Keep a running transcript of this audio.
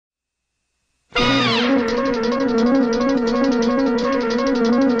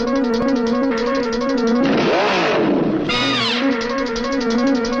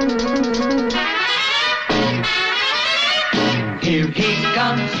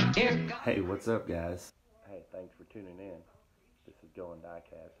Hey, what's up, guys? Hey, thanks for tuning in. This is Going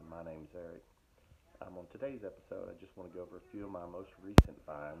Diecast, and my name's Eric. On today's episode, I just want to go over a few of my most recent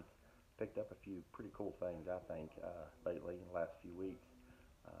finds. Picked up a few pretty cool things, I think, lately in the last few weeks.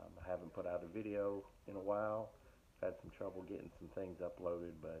 I haven't put out a video in a while. I've had some trouble getting some things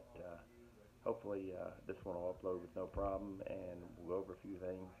uploaded, but hopefully this one will upload with no problem, and we'll go over a few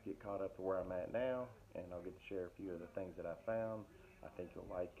things, get caught up to where I'm at now, and I'll get to share a few of the things that I found. I think you'll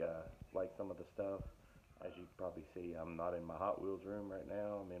like some of the stuff. As you can probably see, I'm not in my Hot Wheels room right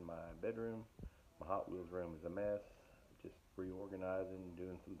now. I'm in my bedroom. My Hot Wheels room is a mess. Just reorganizing,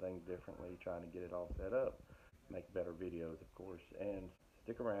 doing some things differently, trying to get it all set up. Make better videos, of course. And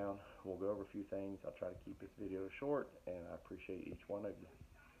stick around. We'll go over a few things. I'll try to keep this video short, and I appreciate each one of you.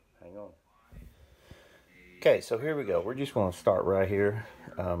 Hang on. Okay, so here we go. We're just going to start right here.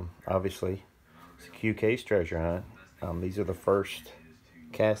 Obviously, it's a Q-Case treasure hunt. These are the first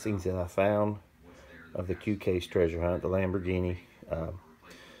castings that I found of the Q-Case treasure hunt, the Lamborghini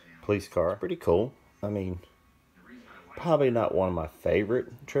police car. Pretty cool. I mean, probably not one of my favorite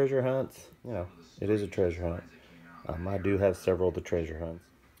treasure hunts. You know, it is a treasure hunt. I do have several of the treasure hunts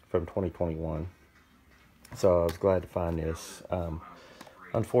from 2021. So I was glad to find this.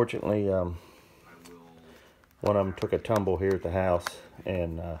 Unfortunately, one of them took a tumble here at the house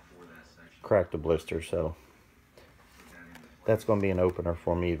and cracked a blister, so that's going to be an opener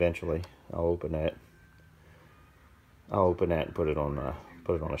for me eventually. I'll open that and put it on a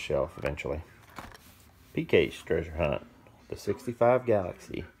shelf eventually. P-Case treasure hunt, the 65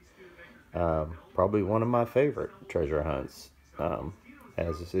 Galaxy. Probably one of my favorite treasure hunts.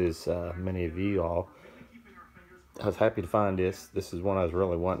 As is many of you all. I was happy to find this. This is one I was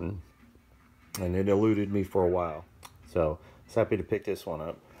really wanting, and it eluded me for a while. So I was happy to pick this one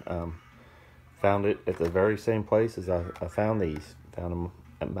up. Found it at the very same place as I found these. Found them,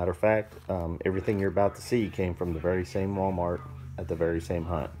 as a matter of fact, everything you're about to see came from the very same Walmart at the very same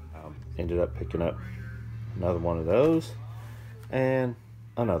hunt. Ended up picking up another one of those and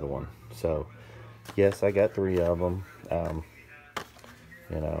another one. So yes, I got 3 of them.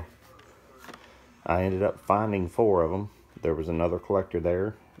 You know, I ended up finding 4 of them. There was another collector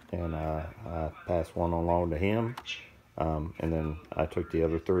there, and I passed one along to him, and then I took the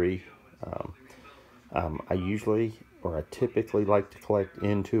other 3. I typically like to collect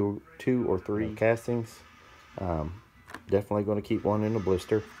into 2 or 3 castings. Definitely going to keep one in a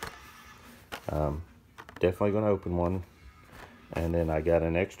blister. Definitely going to open one. And then I got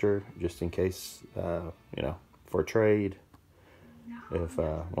an extra just in case, you know, for a trade. If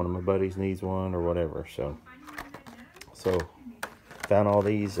one of my buddies needs one or whatever. So found all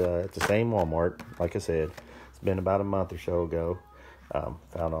these at the same Walmart. Like I said, it's been about a month or so ago.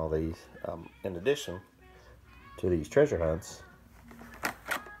 Found all these. In addition to these treasure hunts,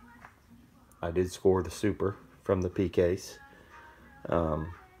 I did score the Super from the P-Case.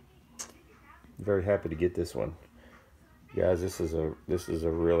 Very happy to get this one, guys. This is a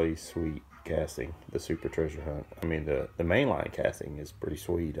really sweet casting, the Super treasure hunt. I mean, the mainline casting is pretty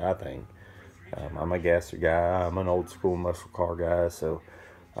sweet, I think. I'm a gasser guy. I'm an old school muscle car guy, so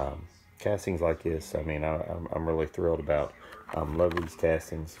castings like this, I mean, I'm really thrilled about. Love these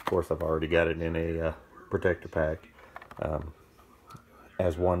castings. Of course, I've already got it in a protector pack,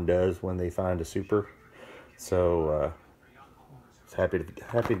 as one does when they find a Super. So happy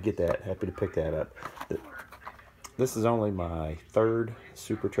to get that. Happy to pick that up. This is only my 3rd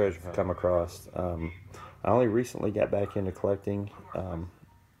Super treasure I've come across. I only recently got back into collecting.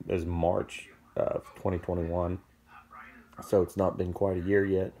 It was March of 2021, so it's not been quite a year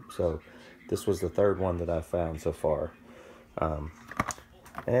yet. So this was the 3rd one that I found so far.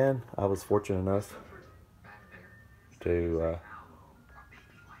 And I was fortunate enough to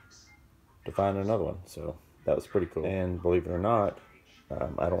find another one, so that was pretty cool. And believe it or not,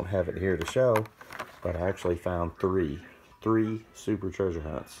 I don't have it here to show, but I actually found three Super treasure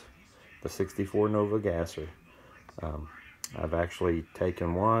hunts. The 64 Nova Gasser. I've actually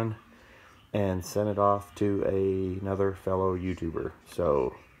taken one and sent it off to another fellow YouTuber.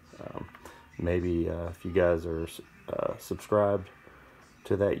 So maybe if you guys are subscribed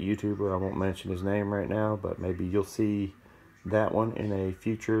to that YouTuber, I won't mention his name right now, but maybe you'll see that one in a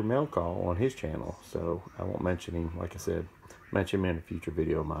future mail call on his channel. So I won't mention him, like I said, mention him in a future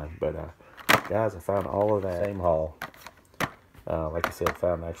video of mine. But guys, I found all of that same haul. Like I said,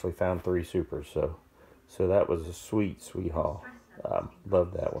 actually found 3 Supers. So that was a sweet haul.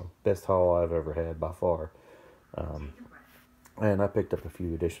 Loved that one. Best haul I've ever had by far. And I picked up a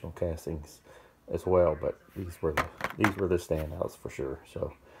few additional castings as well, but these were the standouts for sure.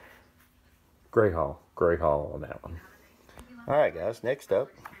 So great haul on that one. All right, guys. Next up,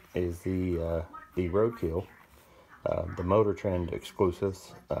 is the Roadkill, the Motor Trend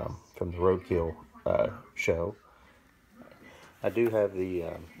exclusives from the Roadkill show. I do have the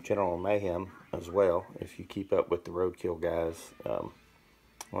General Mayhem as well. If you keep up with the Roadkill guys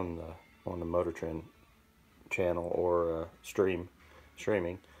on the Motor Trend channel or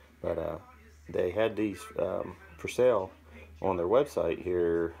streaming, but they had these for sale on their website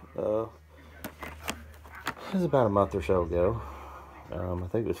here. It was about a month or so ago. I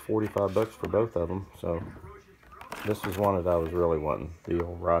think it was $45 for both of them. So this was one that I was really wanting, the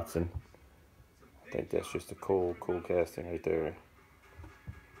old Rotson. I think that's just a cool casting right there.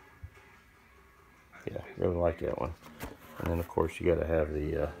 Yeah, really like that one. And then of course you got to have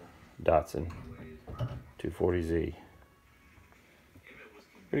the Datsun 240Z.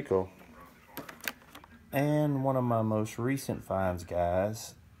 Pretty cool. And one of my most recent finds,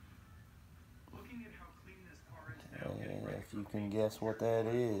 guys. If you can guess what that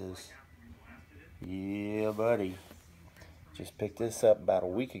is. Yeah, buddy. Just picked this up about a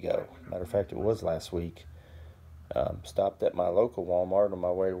week ago. Matter of fact, it was last week. Stopped at my local Walmart on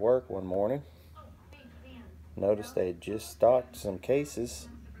my way to work one morning. Noticed they had just stocked some cases.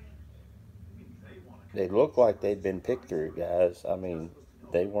 They looked like they'd been picked through, guys. I mean,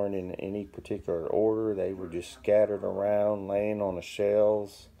 they weren't in any particular order. They were just scattered around, laying on the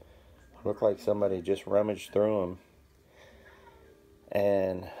shelves. Looked like somebody just rummaged through them.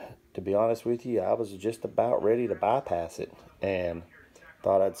 And to be honest with you, I was just about ready to bypass it, and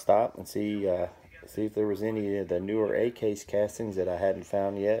thought I'd stop and see if there was any of the newer A-case castings that I hadn't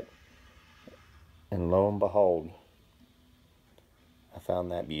found yet. And lo and behold, I found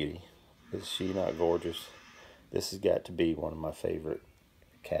that beauty. Is she not gorgeous? This has got to be one of my favorite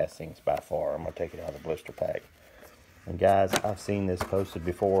castings by far. I'm going to take it out of the blister pack. And guys, I've seen this posted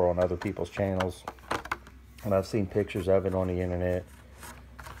before on other people's channels, and I've seen pictures of it on the internet.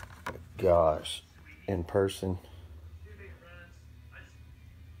 Gosh, in person,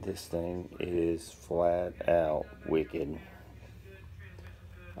 this thing is flat out wicked.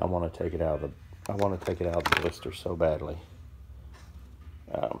 I want to take it out of the blister so badly.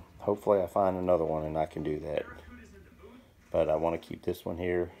 Hopefully I find another one and I can do that. But I want to keep this one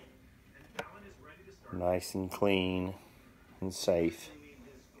here nice and clean and safe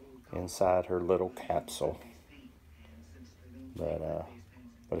inside her little capsule. But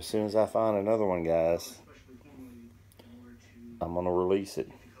as soon as I find another one, guys, I'm going to release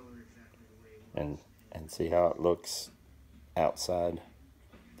it and see how it looks outside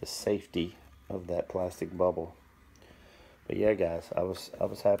the safety of that plastic bubble. But yeah, guys, I was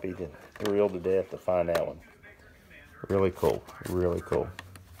happy to thrilled to death to find that one. Really cool, really cool.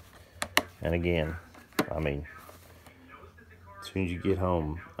 And again, I mean, as soon as you get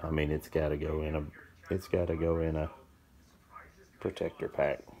home, I mean, it's got to go in a protector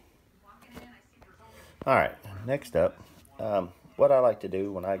pack. All right, next up, what I like to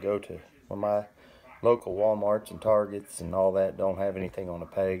do when my local Walmarts and Targets and all that don't have anything on the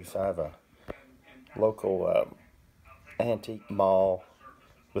pegs, I have a local antique mall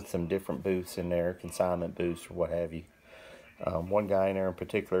with some different booths in there, consignment booths or what have you. One guy in there in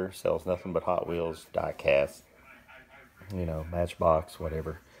particular sells nothing but Hot Wheels die cast, Matchbox,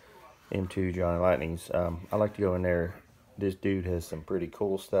 whatever, M2 Johnny Lightnings. I like to go in there. This dude has some pretty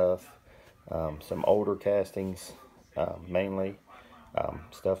cool stuff, some older castings, mainly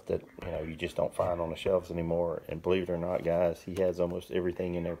stuff that you just don't find on the shelves anymore. And believe it or not, guys, he has almost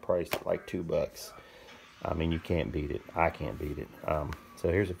everything in there priced at like $2. I mean, you can't beat it. I can't beat it. So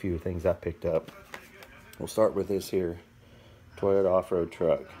here's a few things I picked up. We'll start with this here Toyota off-road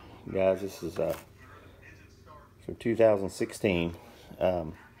truck. Guys, this is from 2016.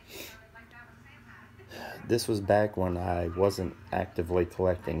 This was back when I wasn't actively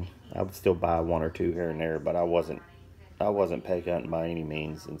collecting. I would still buy one or two here and there, but I wasn't peg hunting by any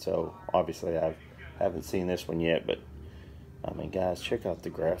means. And so obviously I haven't seen this one yet, but I mean, guys, check out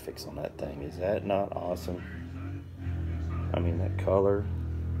the graphics on that thing. Is that not awesome? I mean, that color.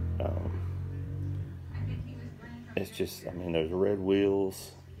 It's just, I mean, there's red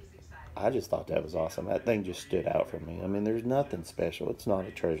wheels. I just thought that was awesome. That thing just stood out for me. I mean, there's nothing special. It's not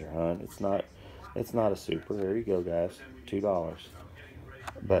a treasure hunt. It's not a super. There you go, guys. $2.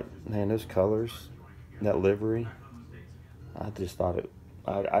 But man, those colors, that livery, I just thought it.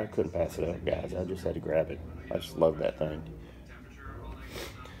 I couldn't pass it up, guys. I just had to grab it. I just love that thing.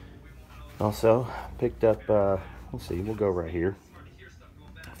 Also, picked up, let's see, we'll go right here.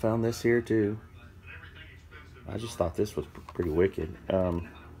 Found this here too. I just thought this was pretty wicked.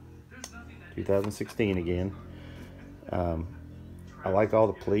 2016 again. I like all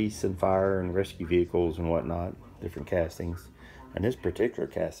the police and fire and rescue vehicles and whatnot, different castings. And this particular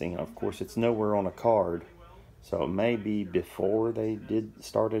casting, of course, it's nowhere on a card, so it may be before they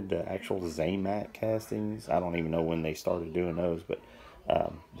started the actual Zamac castings. I don't even know when they started doing those, but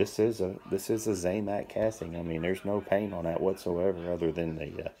this is a Zamac casting. I mean, there's no paint on that whatsoever, other than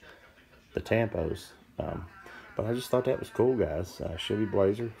the tampos. But I just thought that was cool, guys. Chevy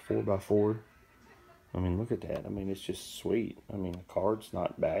Blazer 4x4. I mean, look at that. I mean, it's just sweet. I mean, the card's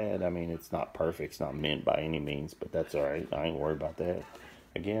not bad. I mean, it's not perfect. It's not mint by any means, but that's all right. I ain't worried about that.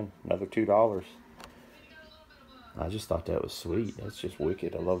 Again, another $2. I just thought that was sweet. That's just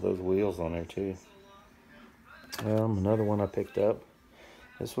wicked. I love those wheels on there, too. Another one I picked up.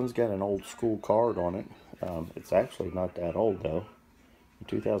 This one's got an old school card on it. It's actually not that old, though.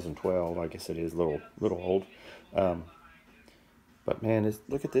 2012, I guess it is a little old. But man,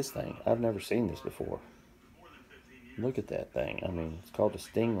 look at this thing. I've never seen this before. Look at that thing. I mean, it's called a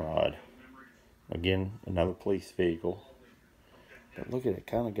Stingrod. Again, another police vehicle. But look at it.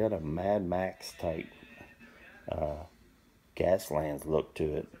 Kind of got a Mad Max type Gaslands look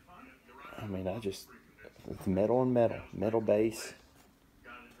to it. I mean, it's metal and metal. Metal base.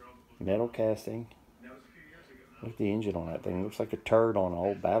 Metal casting. Look at the engine on that thing. It looks like a turd on an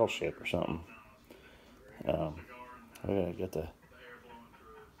old battleship or something. I got the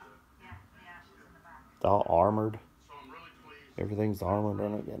all armored. Everything's armored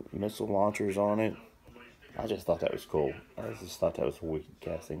on it. Got missile launchers on it. I just thought that was cool. I just thought that was a wicked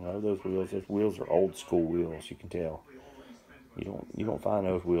casting. I love those wheels. Those wheels are old school wheels. You can tell. You don't find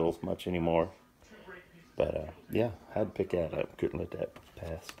those wheels much anymore. But yeah, I had to pick that up. Couldn't let that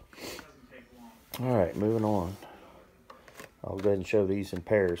pass. All right, moving on. I'll go ahead and show these in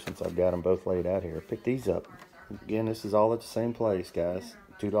pairs since I've got them both laid out here. Pick these up. Again, this is all at the same place, guys.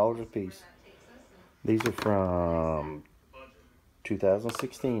 $2 a piece. These are from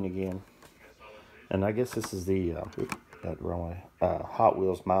 2016 again. And I guess this is the Hot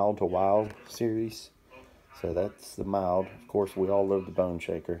Wheels Mild to Wild series. So that's the mild. Of course, we all love the Bone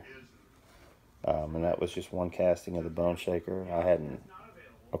Shaker. And that was just one casting of the Bone Shaker I hadn't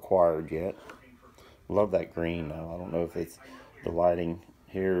acquired yet. Love that green though. I don't know if it's the lighting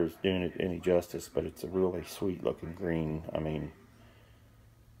here is doing it any justice, but it's a really sweet looking green. I mean,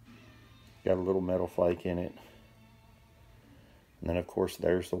 got a little metal flake in it. And then of course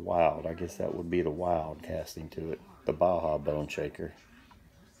there's the Wild. I guess that would be the Wild casting to it. The Baja Bone Shaker.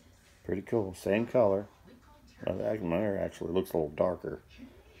 Pretty cool. Same color. Mine actually looks a little darker,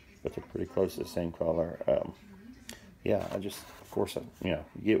 but they're pretty close to the same color. Yeah, of course, you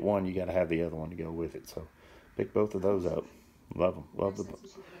get one, you got to have the other one to go with it. So, pick both of those up. Love them.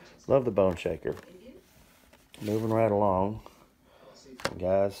 Love the Bone Shaker. Moving right along,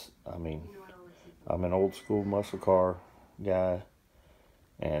 guys. I mean, I'm an old school muscle car guy,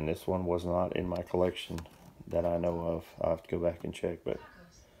 and this one was not in my collection that I know of. I'll have to go back and check, but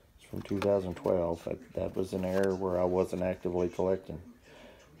it's from 2012. That was an era where I wasn't actively collecting.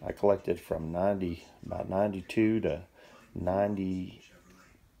 I collected from about 92 to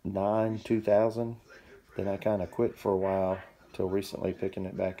 99, 2000. Then I kind of quit for a while till recently picking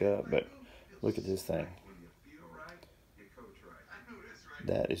it back up. But look at this thing.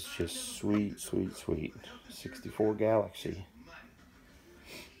 That is just sweet, sweet, sweet. 64 Galaxy.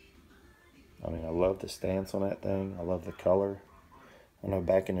 I mean, I love the stance on that thing. I love the color. I know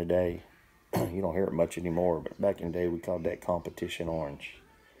back in the day, you don't hear it much anymore, but back in the day we called that competition orange.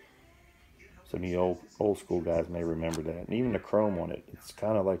 Some of you old school guys may remember that. And even the chrome on it, it's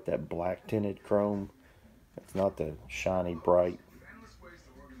kind of like that black tinted chrome. It's not the shiny, bright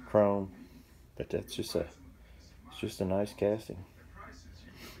chrome, but it's just a nice casting.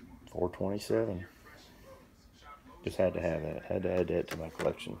 427. Just had to have that. Had to add that to my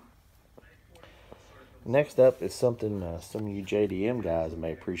collection. Next up is something some of you JDM guys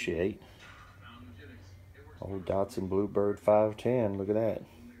may appreciate. Old Datsun Bluebird 510. Look at that.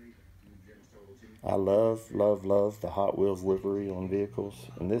 I love the Hot Wheels livery on vehicles.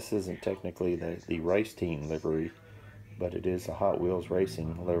 And this isn't technically the race team livery, but it is a Hot Wheels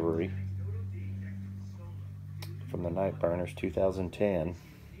racing livery from the Night Burners 2010.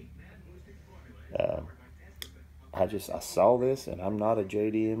 I saw this, and I'm not a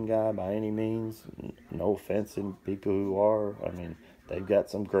JDM guy by any means. No offense to people who are. I mean, they've got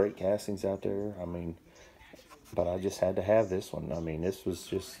some great castings out there. I mean, but I just had to have this one. I mean, this was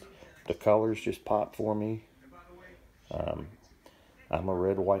just, the colors just popped for me. I'm a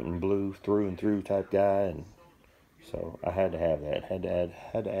red, white, and blue through and through type guy, and so I had to have that. Had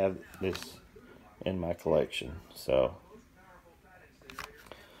to have this in my collection. So,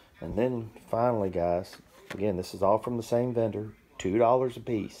 and then finally, guys, again, this is all from the same vendor, $2 a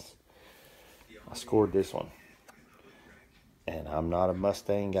piece. I scored this one. And I'm not a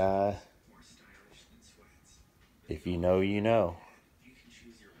Mustang guy. If you know, you know.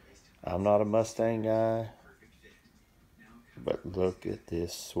 I'm not a Mustang guy. But look at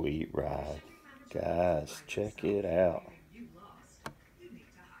this sweet ride. Guys, check it out.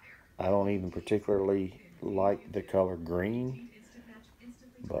 I don't even particularly like the color green,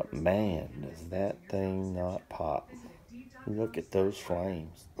 but man, does that thing not pop. Look at those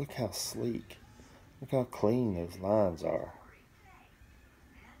flames. Look how sleek. Look how clean those lines are.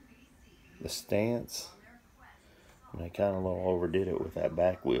 The stance, and they kind of a little overdid it with that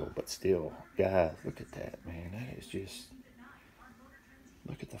back wheel, but still, guys, look at that, man. That is just,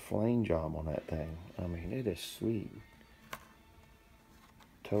 look at the flame job on that thing. I mean, it is sweet.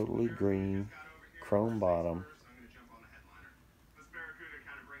 Totally green, chrome bottom.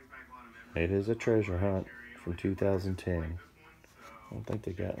 It is a treasure hunt from 2010. I don't think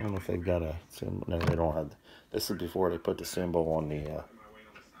they got, I don't know if they've got a symbol. No, they don't have. This is before they put the symbol on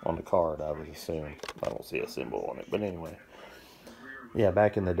the card, I would assume. I don't see a symbol on it. But anyway, yeah,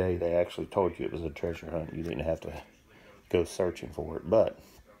 back in the day, they actually told you it was a treasure hunt. You didn't have to go searching for it. But,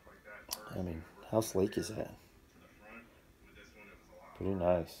 I mean, how sleek is that? Pretty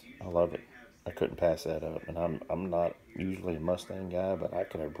nice. I love it. I couldn't pass that up. And I'm not usually a Mustang guy, but I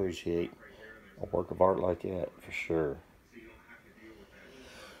can appreciate a work of art like that for sure.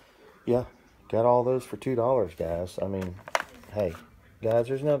 Yeah, got all those for $2, guys. I mean, hey, guys,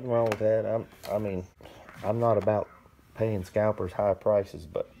 there's nothing wrong with that. I mean, I'm not about paying scalpers high prices,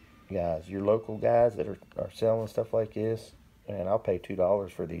 but guys, your local guys that are selling stuff like this, man, I'll pay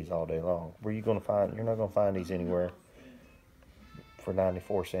 $2 for these all day long. Where you gonna find? You're not gonna find these anywhere for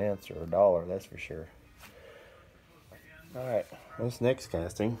 94 cents or $1. That's for sure. All right, this next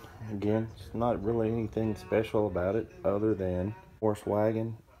casting, again, it's not really anything special about it other than horse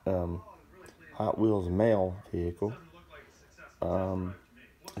wagon, Hot Wheels mail vehicle.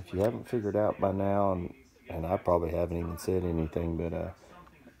 If you haven't figured out by now, and I probably haven't even said anything, but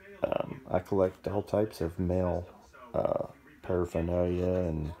I collect all types of mail paraphernalia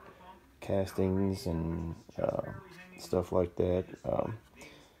and castings and stuff like that.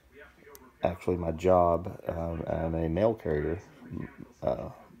 Actually, my job, I'm a mail carrier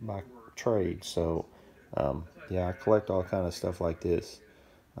by trade, so yeah, I collect all kind of stuff like this.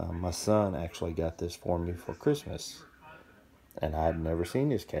 My son actually got this for me for Christmas, and I had never seen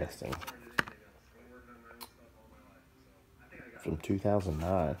this casting from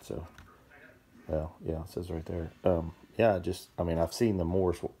 2009. So, well, yeah, it says right there. Yeah, I mean, I've seen the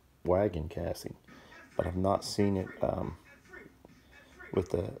Morris wagon casting, but I've not seen it with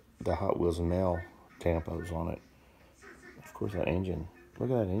the Hot Wheels and mail tampos on it. Of course, that engine.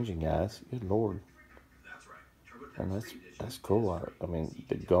 Look at that engine, guys. Good Lord. And that's cool. I mean,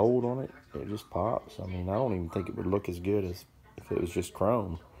 the gold on it just pops. I mean, I don't even think it would look as good as if it was just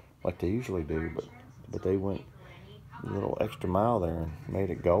chrome, like they usually do. But they went a little extra mile there and made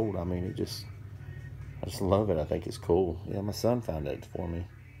it gold. I mean, I just love it. I think it's cool. Yeah, my son found it for me.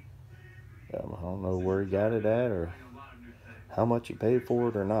 I don't know where he got it at or how much he paid for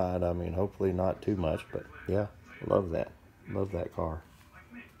it or not. I mean, hopefully not too much. But yeah, love that. Love that car.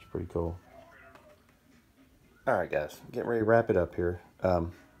 It's pretty cool. Alright guys, getting ready to wrap it up here.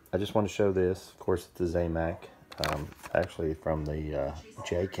 I just want to show this. Of course, it's the Zamac, actually from the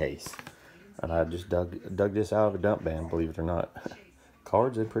J case. And I just dug this out of a dump bin, believe it or not.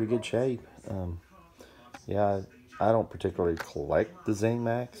 Card's in pretty good shape. Yeah, I don't particularly collect the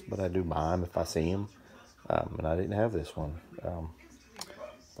Zamacs, but I do buy them if I see them. And I didn't have this one.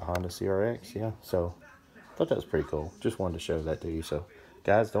 The Honda CRX, yeah. So, I thought that was pretty cool. Just wanted to show that to you. So,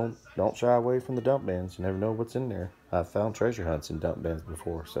 guys, don't shy away from the dump bins. You never know what's in there. I've found treasure hunts in dump bins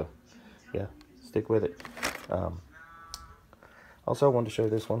before, so yeah, stick with it. Also, I wanted to show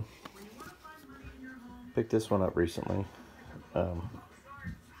this one. Picked this one up recently.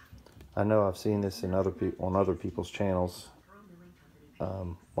 I know I've seen this in on other people's channels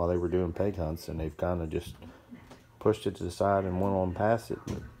while they were doing peg hunts, and they've kind of just pushed it to the side and went on past it.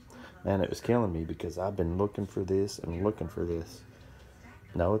 But, man, it was killing me because I've been looking for this and looking for this.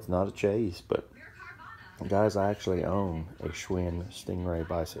 No, it's not a chase, but guys, I actually own a Schwinn Stingray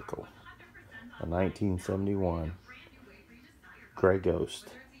bicycle, a 1971 Gray Ghost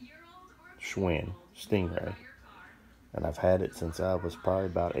Schwinn Stingray, and I've had it since I was probably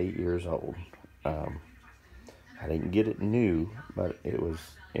about 8 years old. I didn't get it new, but it was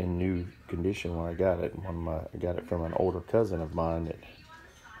in new condition when I got it. I got it from an older cousin of mine that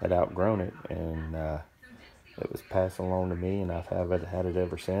had outgrown it, and it was passed along to me, and I've had it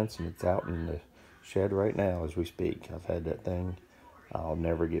ever since, and it's out in the shed right now as we speak. I've had that thing. I'll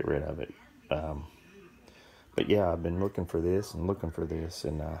never get rid of it. But yeah, I've been looking for this and looking for this,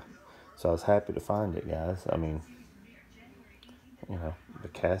 and so I was happy to find it, guys. I mean, you know, the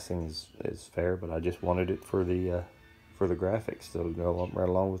casting is fair, but I just wanted it for the graphics to go right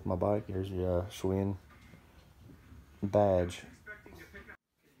along with my bike. Here's your Schwinn badge.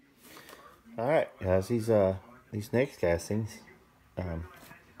 All right, guys, these next castings, you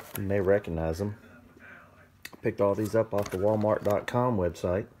may recognize them. Picked all these up off the Walmart.com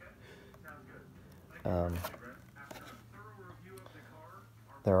website.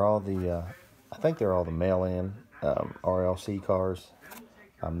 They're all I think they're all the mail-in RLC cars.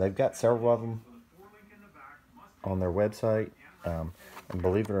 They've got several of them on their website, and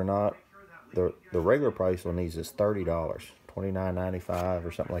believe it or not, the regular price on these is $30, $29.95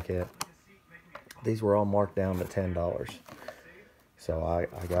 or something like that. These were all marked down to $10, so I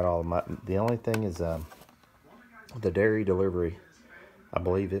got all of my. The only thing is the dairy delivery. I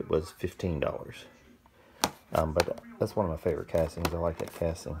believe it was $15. But that's one of my favorite castings. I like that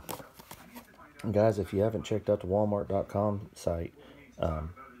casting. And guys, if you haven't checked out the Walmart.com site,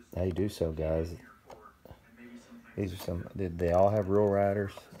 hey, do so, guys. These are some. They all have real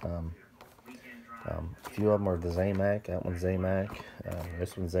riders. A few of them are the Zamac. That one's Zamac.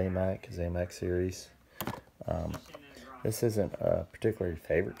 This one's Zamac series. This isn't a particularly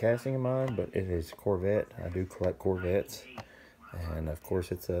favorite casting of mine, but it is a Corvette. I do collect Corvettes. And of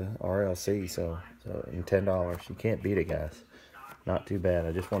course it's a RLC, so and $10. You can't beat it, guys. Not too bad.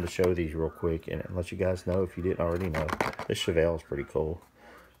 I just wanted to show these real quick and let you guys know, if you didn't already know, this Chevelle is pretty cool.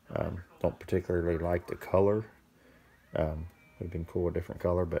 Don't particularly like the color. Would have been cool, a different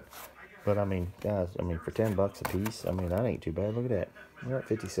color, but I mean, guys, I mean, for $10 a piece, I mean, that ain't too bad. Look at that. We're at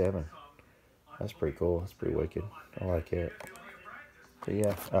 57. That's pretty cool. That's pretty wicked. I like it. So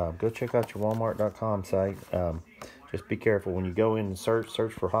yeah, go check out your Walmart.com site. Just be careful when you go in and search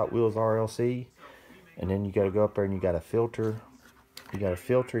for Hot Wheels RLC, and then you got to go up there and you got to filter. You got to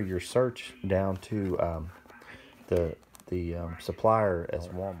filter your search down to the supplier as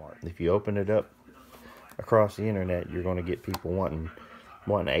Walmart. If you open it up across the internet, you're going to get people wanting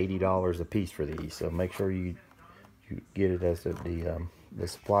 $80 a piece for these. So make sure you get it as the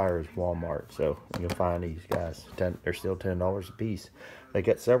supplier is Walmart. So you'll find these guys. They're still $10 a piece. They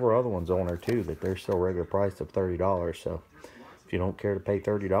got several other ones on there too that they're still regular price of $30. So if you don't care to pay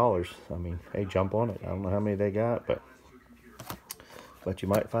 $30, I mean, hey, jump on it. I don't know how many they got, but you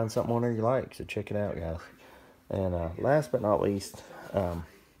might find something on there you like. So check it out, guys. And last but not least, I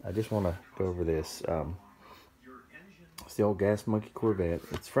just want to go over this. It's the old Gas Monkey Corvette.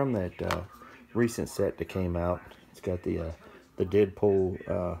 It's from that recent set that came out. It's got the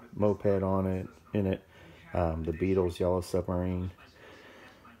Deadpool moped on it, the Beatles Yellow Submarine,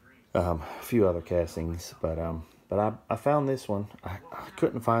 a few other castings, but I found this one. I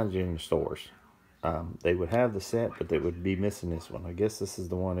couldn't find it in the stores. They would have the set, but they would be missing this one. I guess this is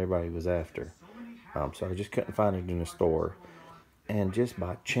the one everybody was after. So I just couldn't find it in the store. And just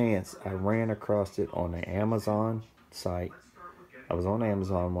by chance, I ran across it on the Amazon site. I was on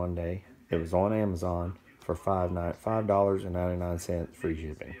Amazon one day. It was on Amazon for $5.99 free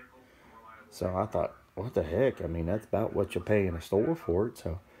shipping. So I thought, what the heck? I mean, that's about what you pay in a store for it.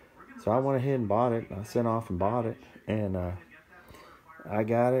 So I went ahead and bought it. I sent off and bought it, and I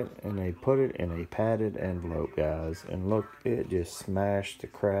got it, and they put it in a padded envelope, guys. And look, it just smashed the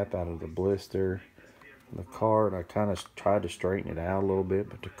crap out of the blister. The card, I kind of tried to straighten it out a little bit,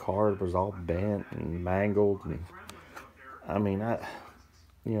 but the card was all bent and mangled. And I mean,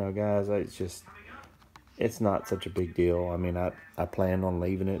 you know, guys, it's not such a big deal. I mean, I planned on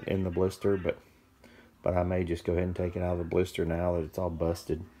leaving it in the blister, but I may just go ahead and take it out of the blister now that it's all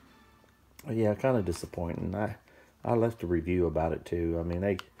busted. But yeah, kind of disappointing. I left a review about it too. I mean,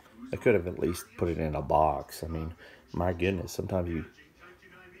 they could have at least put it in a box. I mean, my goodness, sometimes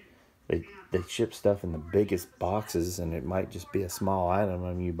they ship stuff in the biggest boxes, and it might just be a small item.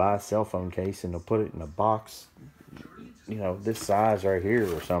 I mean, you buy a cell phone case, and they'll put it in a box, you know, this size right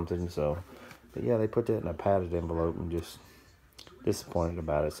here or something. So, but yeah, they put that in a padded envelope, and just disappointed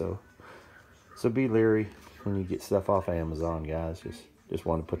about it. So be leery when you get stuff off Amazon, guys. Just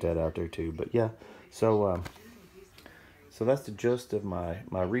want to put that out there too. But yeah, so that's the gist of my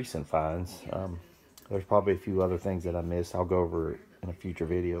recent finds. There's probably a few other things that I missed. I'll go over it in a future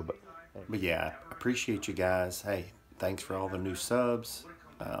video, but yeah, I appreciate you guys. Hey, thanks for all the new subs.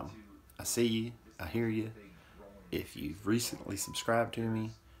 I see you. I hear you. If you've recently subscribed to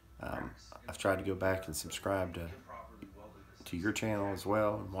me, I've tried to go back and subscribe to your channel as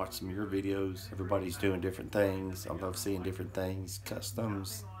well and watch some of your videos. Everybody's doing different things. I love seeing different things.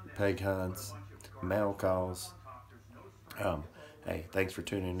 Customs, peg hunts, mail calls. Hey, thanks for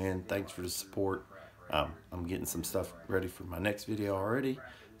tuning in. Thanks for the support. I'm getting some stuff ready for my next video already,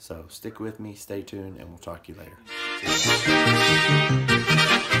 so stick with me, stay tuned, and we'll talk to you later.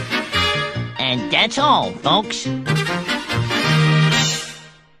 And that's all, folks.